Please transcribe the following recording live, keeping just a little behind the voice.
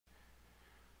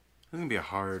This is going to be a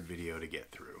hard video to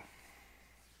get through.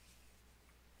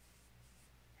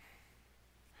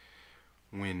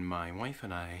 When my wife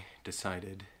and I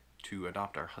decided to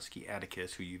adopt our husky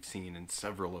Atticus, who you've seen in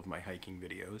several of my hiking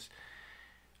videos,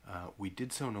 we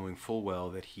did so knowing full well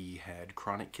that he had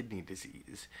chronic kidney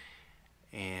disease,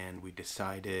 and we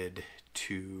decided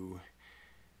to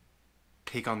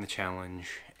take on the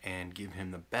challenge and give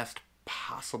him the best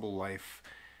possible life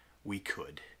we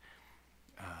could.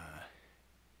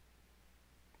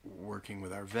 Working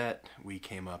with our vet, we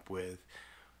came up with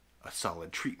a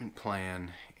solid treatment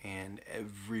plan, and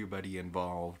everybody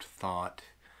involved thought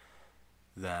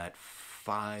that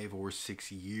 5 or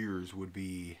 6 years would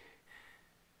be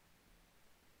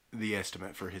the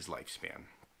estimate for his lifespan.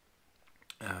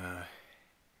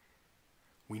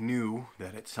 We knew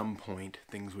that at some point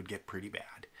things would get pretty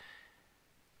bad.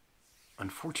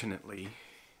 Unfortunately,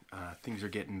 things are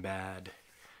getting bad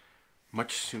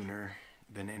much sooner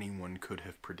than anyone could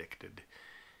have predicted.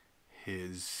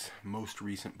 His most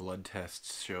recent blood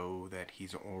tests show that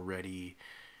he's already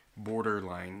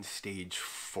borderline stage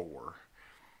 4,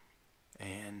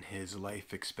 and his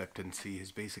life expectancy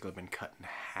has basically been cut in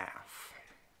half.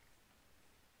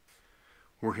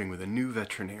 Working with a new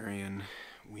veterinarian,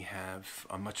 we have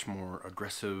a much more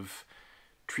aggressive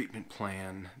treatment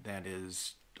plan that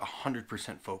is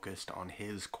 100% focused on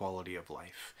his quality of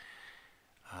life.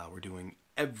 We're doing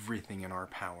everything in our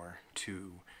power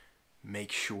to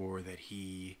make sure that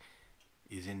he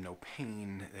is in no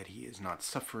pain, that he is not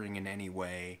suffering in any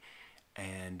way,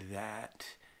 and that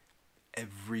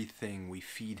everything we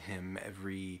feed him,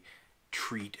 every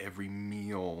treat, every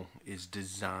meal is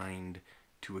designed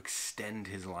to extend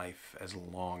his life as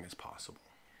long as possible.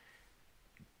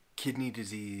 Kidney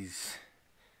disease,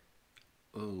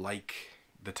 like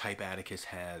the type Atticus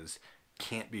has,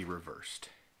 can't be reversed.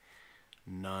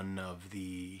 None of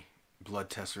the blood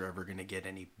tests are ever going to get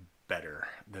any better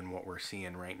than what we're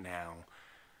seeing right now.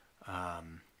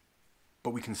 But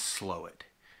we can slow it.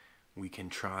 We can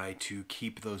try to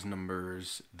keep those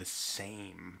numbers the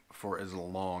same for as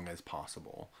long as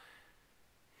possible.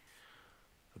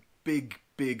 A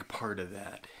big part of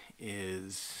that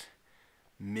is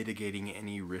mitigating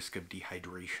any risk of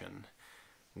dehydration,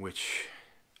 which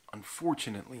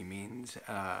unfortunately means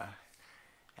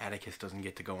Atticus doesn't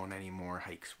get to go on any more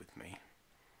hikes with me.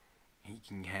 He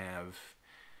can have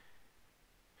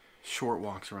short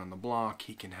walks around the block.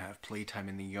 He can have playtime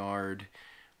in the yard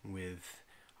with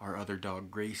our other dog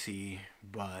Gracie,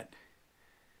 but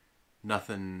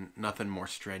nothing more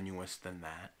strenuous than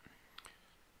that.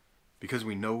 Because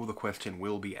we know the question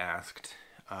will be asked,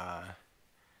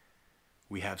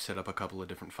 we have set up a couple of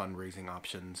different fundraising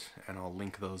options, and I'll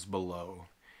link those below.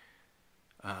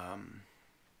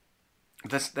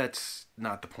 That's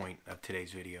not the point of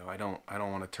today's video. I don't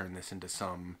want to turn this into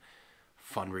some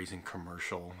fundraising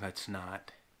commercial. That's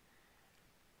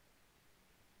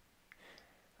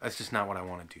just not what I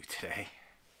want to do today.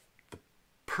 The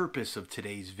purpose of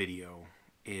today's video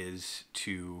is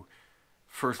to,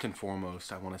 first and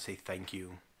foremost, I want to say thank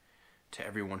you to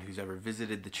everyone who's ever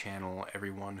visited the channel,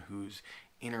 everyone who's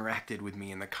interacted with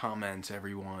me in the comments,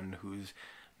 everyone who's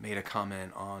made a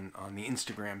comment on the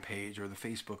Instagram page or the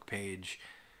Facebook page.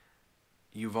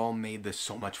 You've all made this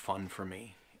so much fun for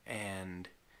me, and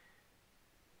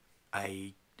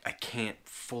I can't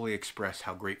fully express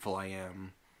how grateful I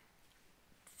am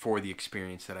for the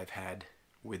experience that I've had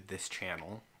with this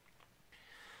channel.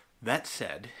 That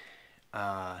said,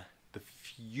 the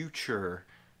future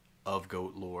of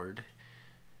Goatlord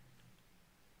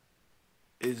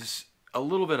is a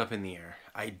little bit up in the air.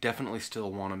 I definitely still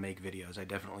want to make videos. I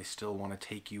definitely still want to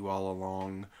take you all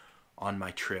along on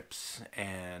my trips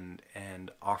and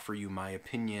offer you my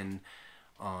opinion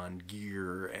on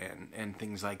gear and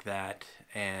things like that.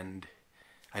 And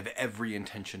I have every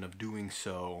intention of doing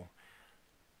so,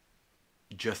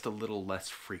 just a little less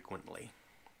frequently.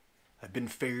 I've been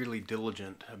fairly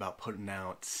diligent about putting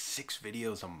out 6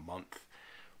 videos a month,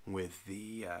 with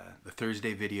the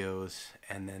Thursday videos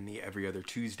and then the every other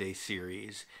Tuesday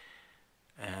series,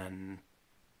 and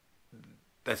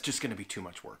that's just going to be too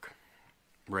much work.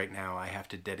 Right now I have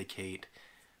to dedicate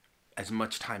as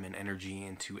much time and energy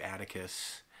into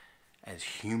Atticus as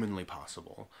humanly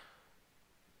possible.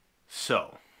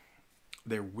 So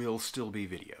there will still be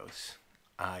videos.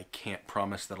 I can't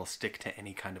promise that I'll stick to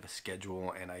any kind of a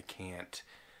schedule, and I can't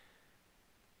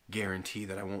guarantee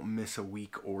that I won't miss a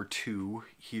week or two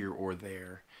here or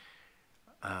there.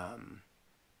 I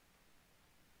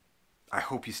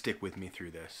hope you stick with me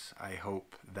through this. I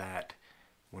hope that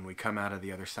when we come out of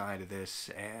the other side of this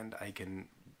and I can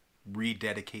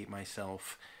rededicate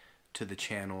myself to the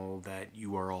channel that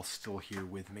you are all still here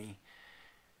with me.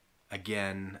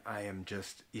 Again, I am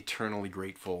just eternally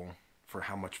grateful for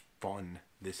how much fun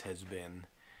this has been.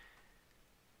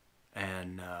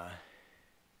 And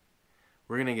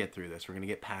we're going to get through this. We're going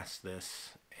to get past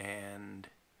this, and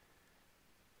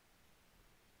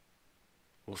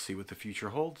we'll see what the future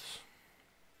holds.